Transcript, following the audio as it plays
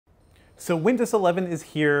So Windows 11 is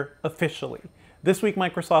here officially. This week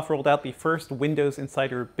Microsoft rolled out the first Windows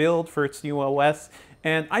Insider build for its new OS,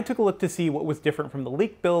 and I took a look to see what was different from the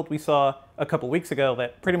leaked build we saw a couple weeks ago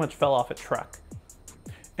that pretty much fell off a truck.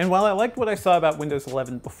 And while I liked what I saw about Windows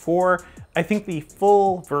 11 before, I think the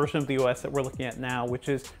full version of the OS that we're looking at now, which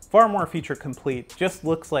is far more feature complete, just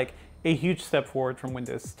looks like a huge step forward from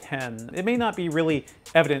Windows 10. It may not be really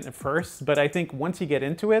evident at first, but I think once you get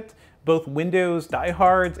into it, both Windows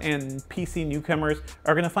diehards and PC newcomers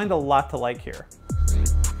are going to find a lot to like here.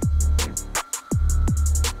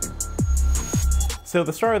 So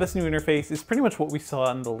the star of this new interface is pretty much what we saw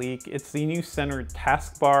in the leak. It's the new centered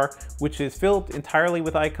taskbar, which is filled entirely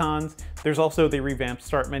with icons. There's also the revamped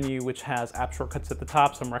start menu, which has app shortcuts at the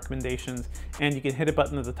top, some recommendations, and you can hit a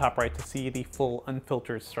button at the top right to see the full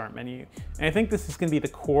unfiltered start menu. And I think this is going to be the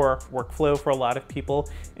core workflow for a lot of people,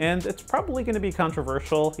 and it's probably going to be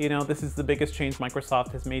controversial. You know, this is the biggest change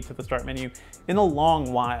Microsoft has made to the start menu in a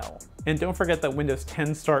long while. And don't forget that Windows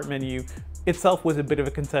 10 start menu itself was a bit of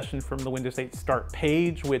a concession from the Windows 8 start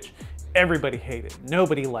page, which everybody hated.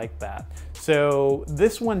 Nobody liked that. So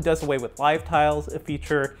this one does away with live tiles, a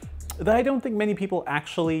feature that I don't think many people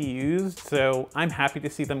actually used, so I'm happy to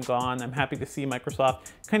see them gone. I'm happy to see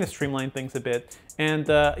Microsoft kind of streamline things a bit. And,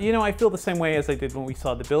 you know, I feel the same way as I did when we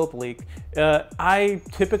saw the build leak. I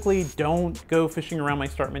typically don't go fishing around my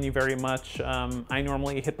start menu very much. I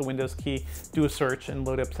normally hit the Windows key, do a search, and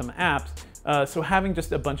load up some apps. So having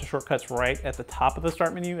just a bunch of shortcuts right at the top of the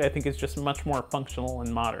start menu, I think is just much more functional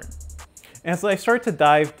and modern. As I start to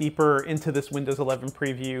dive deeper into this Windows 11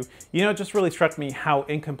 preview, you know, it just really struck me how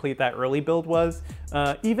incomplete that early build was.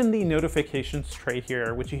 Even the notifications tray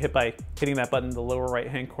here, which you hit by hitting that button in the lower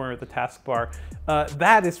right-hand corner of the taskbar,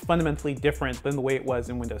 that is fundamentally different than the way it was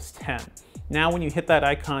in Windows 10. Now when you hit that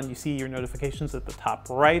icon, you see your notifications at the top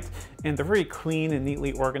right, and they're very clean and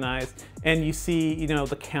neatly organized, and you see, you know,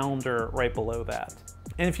 the calendar right below that.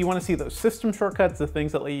 And if you want to see those system shortcuts, the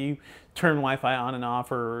things that let you turn Wi-Fi on and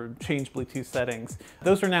off or change Bluetooth settings,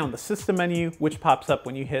 those are now in the system menu, which pops up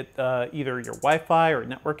when you hit either your Wi-Fi or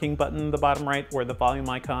networking button in the bottom right, or the volume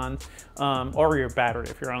icon, or your battery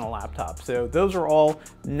if you're on a laptop. So those are all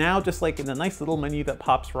now just like in a nice little menu that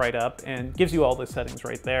pops right up and gives you all those settings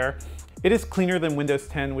right there. It is cleaner than Windows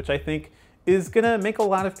 10, which I think is gonna make a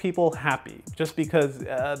lot of people happy, just because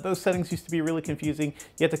those settings used to be really confusing.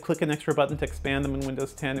 You had to click an extra button to expand them in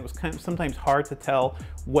Windows 10. It was kind of sometimes hard to tell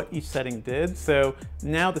what each setting did. So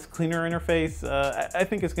now this cleaner interface, I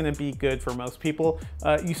think is gonna be good for most people.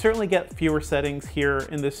 You certainly get fewer settings here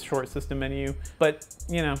in this short system menu, but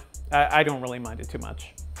you know, I don't really mind it too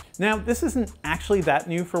much. Now, this isn't actually that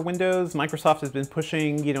new for Windows. Microsoft has been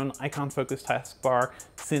pushing, you know, an icon-focused taskbar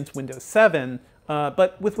since Windows 7.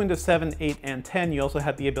 But with Windows 7, 8, and 10, you also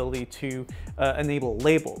had the ability to enable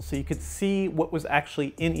labels. So you could see what was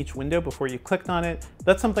actually in each window before you clicked on it.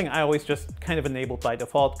 That's something I always just kind of enabled by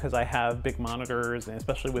default because I have big monitors, and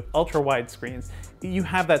especially with ultra-wide screens, you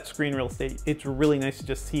have that screen real estate. It's really nice to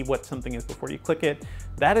just see what something is before you click it.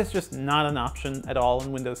 That is just not an option at all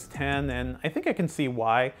in Windows 10, and I think I can see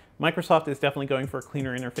why. Microsoft is definitely going for a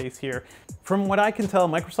cleaner interface here. From what I can tell,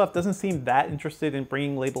 Microsoft doesn't seem that interested in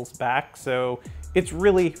bringing labels back, so it's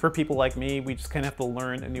really for people like me. We just kind of have to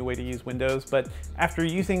learn a new way to use Windows. But after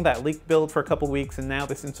using that leaked build for a couple weeks and now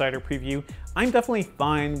this insider preview, I'm definitely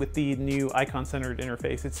fine with the new icon-centered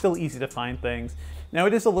interface. It's still easy to find things. Now,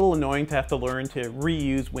 it is a little annoying to have to learn to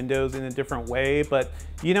reuse Windows in a different way, but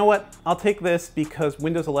you know what? I'll take this because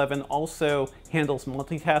Windows 11 also handles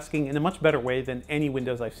multitasking in a much better way than any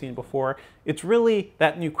Windows I've seen before. It's really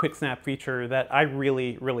that new Quick Snap feature that I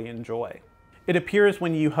really, really enjoy. It appears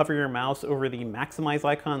when you hover your mouse over the maximize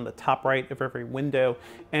icon in the top right of every window,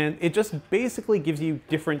 and it just basically gives you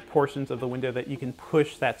different portions of the window that you can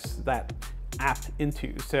push that app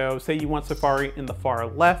into. So say you want Safari in the far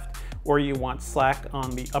left, or you want Slack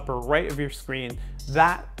on the upper right of your screen,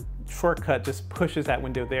 that shortcut just pushes that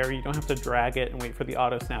window there. You don't have to drag it and wait for the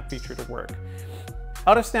auto snap feature to work.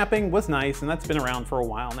 Auto snapping was nice, and that's been around for a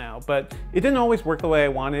while now, but it didn't always work the way I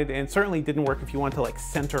wanted, and certainly didn't work if you want to like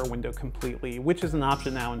center a window completely, which is an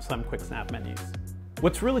option now in some quick snap menus.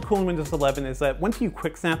 What's really cool in Windows 11 is that once you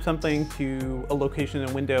quick snap something to a location in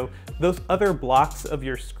a window, those other blocks of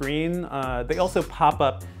your screen, they also pop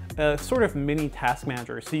up a sort of mini task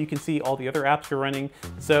manager, so you can see all the other apps you're running.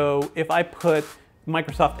 So if I put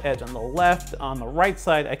Microsoft Edge on the left, on the right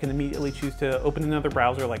side, I can immediately choose to open another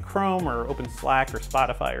browser like Chrome or open Slack or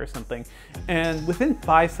Spotify or something. And within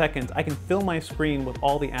 5 seconds, I can fill my screen with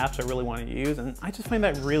all the apps I really want to use, and I just find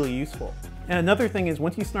that really useful. And another thing is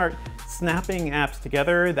once you start snapping apps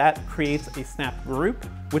together, that creates a snap group,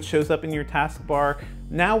 which shows up in your taskbar.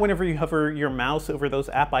 Now, whenever you hover your mouse over those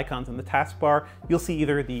app icons in the taskbar, you'll see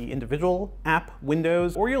either the individual app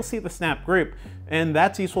windows or you'll see the snap group. And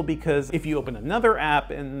that's useful because if you open another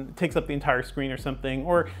app and it takes up the entire screen or something,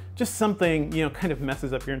 or just something, kind of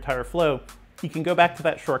messes up your entire flow, you can go back to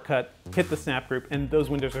that shortcut, hit the snap group, and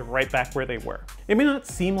those windows are right back where they were. It may not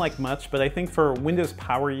seem like much, but I think for Windows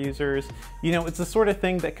power users, it's the sort of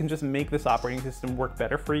thing that can just make this operating system work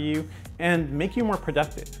better for you and make you more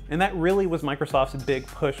productive. And that really was Microsoft's big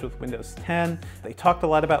push with Windows 10. They talked a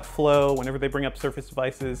lot about flow whenever they bring up Surface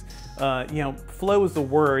devices. Flow is the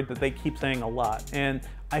word that they keep saying a lot. And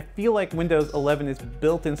I feel like Windows 11 is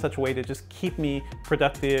built in such a way to just keep me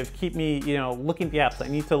productive, keep me, looking at the apps I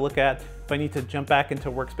need to look at. If I need to jump back into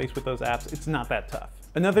Workspace with those apps, it's not that tough.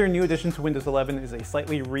 Another new addition to Windows 11 is a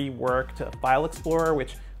slightly reworked File Explorer,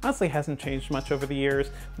 which honestly hasn't changed much over the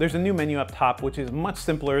years. There's a new menu up top, which is much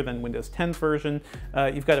simpler than Windows 10's version.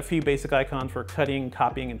 You've got a few basic icons for cutting,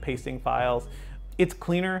 copying, and pasting files. It's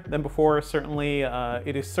cleaner than before, certainly.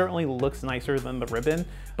 It certainly looks nicer than the ribbon,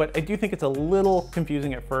 but I do think it's a little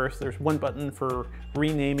confusing at first. There's one button for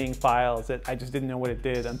renaming files that I just didn't know what it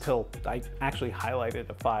did until I actually highlighted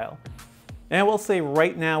a file. And I will say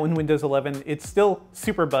right now in Windows 11, it's still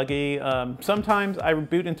super buggy. Sometimes I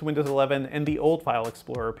boot into Windows 11 and the old File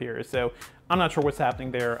Explorer appears, so I'm not sure what's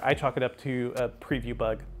happening there. I chalk it up to a preview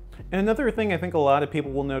bug. And another thing I think a lot of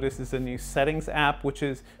people will notice is the new Settings app, which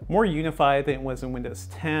is more unified than it was in Windows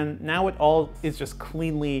 10. Now it all is just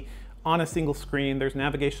cleanly on a single screen. There's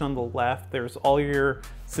navigation on the left. There's all your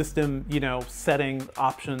system, setting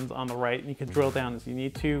options on the right, and you can drill down as you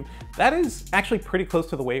need to. That is actually pretty close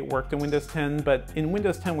to the way it worked in Windows 10, but in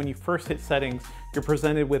Windows 10, when you first hit settings, you're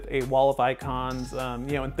presented with a wall of icons,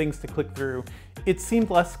 and things to click through. It seemed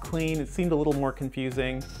less clean. It seemed a little more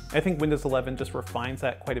confusing. I think Windows 11 just refines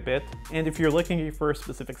that quite a bit. And if you're looking for a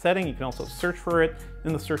specific setting, you can also search for it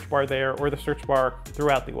in the search bar there, or the search bar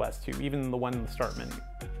throughout the OS too, even the one in the start menu.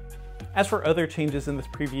 As for other changes in this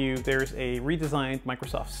preview, there's a redesigned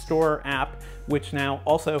Microsoft Store app, which now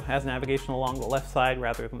also has navigation along the left side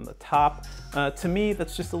rather than the top. To me,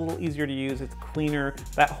 that's just a little easier to use. It's cleaner.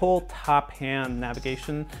 That whole top hand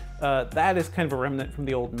navigation, that is kind of a remnant from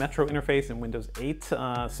the old Metro interface in Windows 8.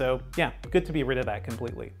 So yeah, good to be rid of that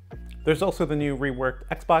completely. There's also the new reworked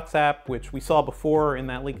Xbox app, which we saw before in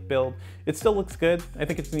that leaked build. It still looks good. I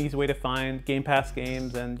think it's an easy way to find Game Pass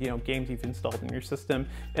games and games you've installed in your system.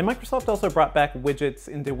 And Microsoft also brought back widgets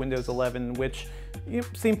into Windows 11, which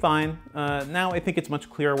seem fine. Now I think it's much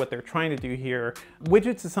clearer what they're trying to do here.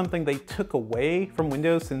 Widgets is something they took away from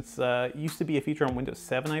Windows since it used to be a feature on Windows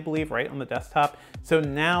 7, I believe, right on the desktop. So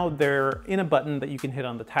now they're in a button that you can hit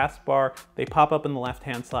on the taskbar. They pop up on the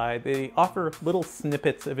left-hand side. They offer little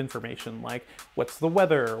snippets of information like what's the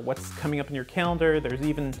weather, what's coming up in your calendar. There's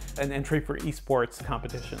even an entry for esports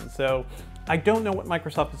competition. So I don't know what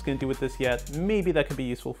Microsoft is going to do with this yet. Maybe that could be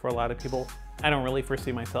useful for a lot of people. I don't really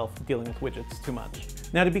foresee myself dealing with widgets too much.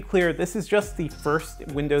 Now, to be clear, this is just the first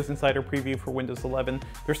Windows Insider preview for Windows 11.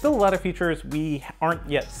 There's still a lot of features we aren't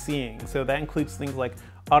yet seeing. So that includes things like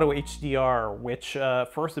Auto HDR, which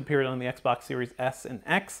first appeared on the Xbox Series S and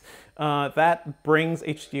X. That brings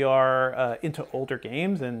HDR into older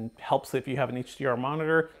games and helps if you have an HDR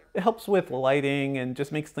monitor. It helps with lighting and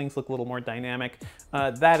just makes things look a little more dynamic.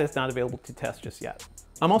 That is not available to test just yet.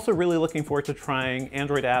 I'm also really looking forward to trying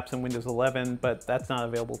Android apps in Windows 11, but that's not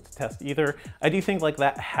available to test either. I do think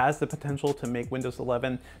that has the potential to make Windows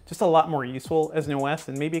 11 just a lot more useful as an OS,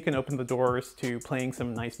 and maybe it can open the doors to playing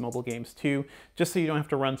some nice mobile games too, just so you don't have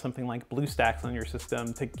to run something like BlueStacks on your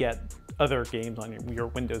system to get other games on your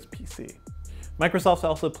Windows PC. Microsoft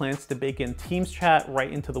also plans to bake in Teams chat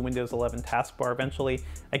right into the Windows 11 taskbar eventually.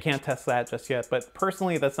 I can't test that just yet, but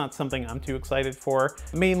personally that's not something I'm too excited for,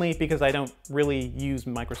 mainly because I don't really use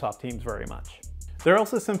Microsoft Teams very much. There are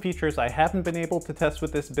also some features I haven't been able to test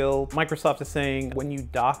with this build. Microsoft is saying when you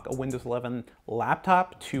dock a Windows 11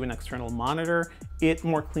 laptop to an external monitor, it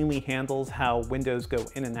more cleanly handles how windows go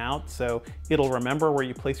in and out. So it'll remember where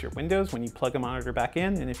you place your windows when you plug a monitor back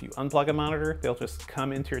in, and if you unplug a monitor, they'll just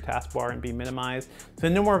come into your taskbar and be minimized. So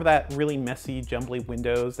no more of that really messy, jumbly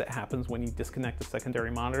windows that happens when you disconnect a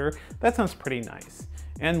secondary monitor. That sounds pretty nice.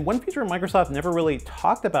 And one feature Microsoft never really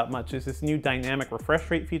talked about much is this new dynamic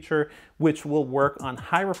refresh rate feature, which will work on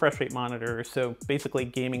high refresh rate monitors, so basically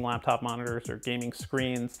gaming laptop monitors or gaming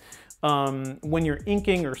screens. When you're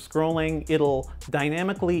inking or scrolling, it'll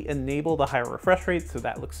dynamically enable the higher refresh rate, so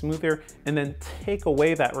that looks smoother, and then take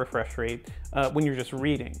away that refresh rate when you're just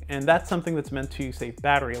reading. And that's something that's meant to save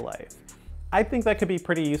battery life. I think that could be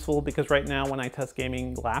pretty useful because right now when I test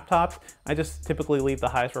gaming laptops, I just typically leave the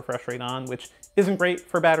highest refresh rate on, which isn't great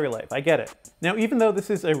for battery life. I get it. Now, even though this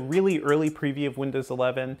is a really early preview of Windows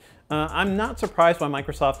 11, I'm not surprised why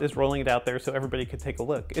Microsoft is rolling it out there so everybody could take a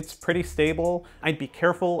look. It's pretty stable. I'd be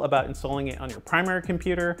careful about installing it on your primary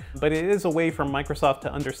computer, but it is a way for Microsoft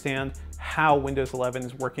to understand how Windows 11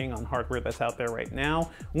 is working on hardware that's out there right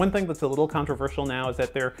now. One thing that's a little controversial now is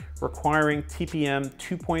that they're requiring TPM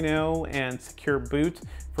 2.0 and secure boot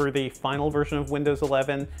for the final version of Windows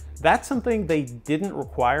 11. That's something they didn't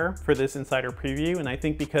require for this insider preview, and I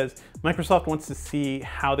think because Microsoft wants to see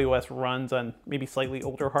how the OS runs on maybe slightly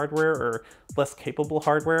older hardware or less capable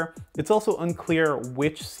hardware. It's also unclear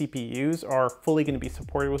which CPUs are fully going to be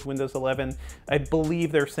supported with Windows 11. I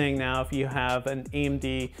believe they're saying now if you have an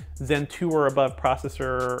AMD Zen 2 or above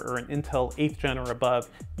processor or an Intel 8th gen or above,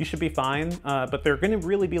 you should be fine, but they're going to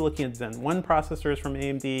really be looking at Zen 1 processors from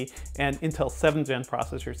AMD and Intel 7th gen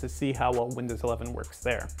processors to see how well Windows 11 works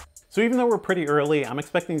there. So even though we're pretty early, I'm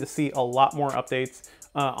expecting to see a lot more updates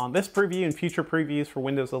on this preview and future previews for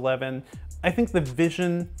Windows 11. I think the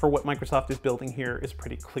vision for what Microsoft is building here is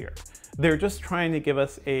pretty clear. They're just trying to give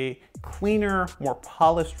us a cleaner, more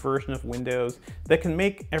polished version of Windows that can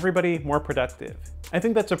make everybody more productive. I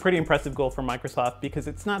think that's a pretty impressive goal for Microsoft because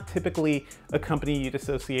it's not typically a company you'd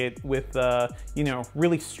associate with,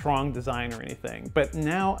 really strong design or anything. But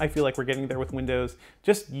now I feel like we're getting there with Windows.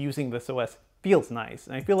 Just using this OS feels nice,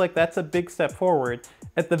 and I feel like that's a big step forward.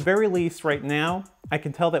 At the very least right now, I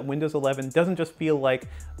can tell that Windows 11 doesn't just feel like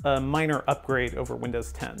a minor upgrade over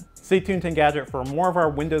Windows 10. Stay tuned to Engadget for more of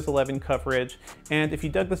our Windows 11 coverage, and if you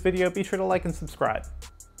dug this video, be sure to like and subscribe.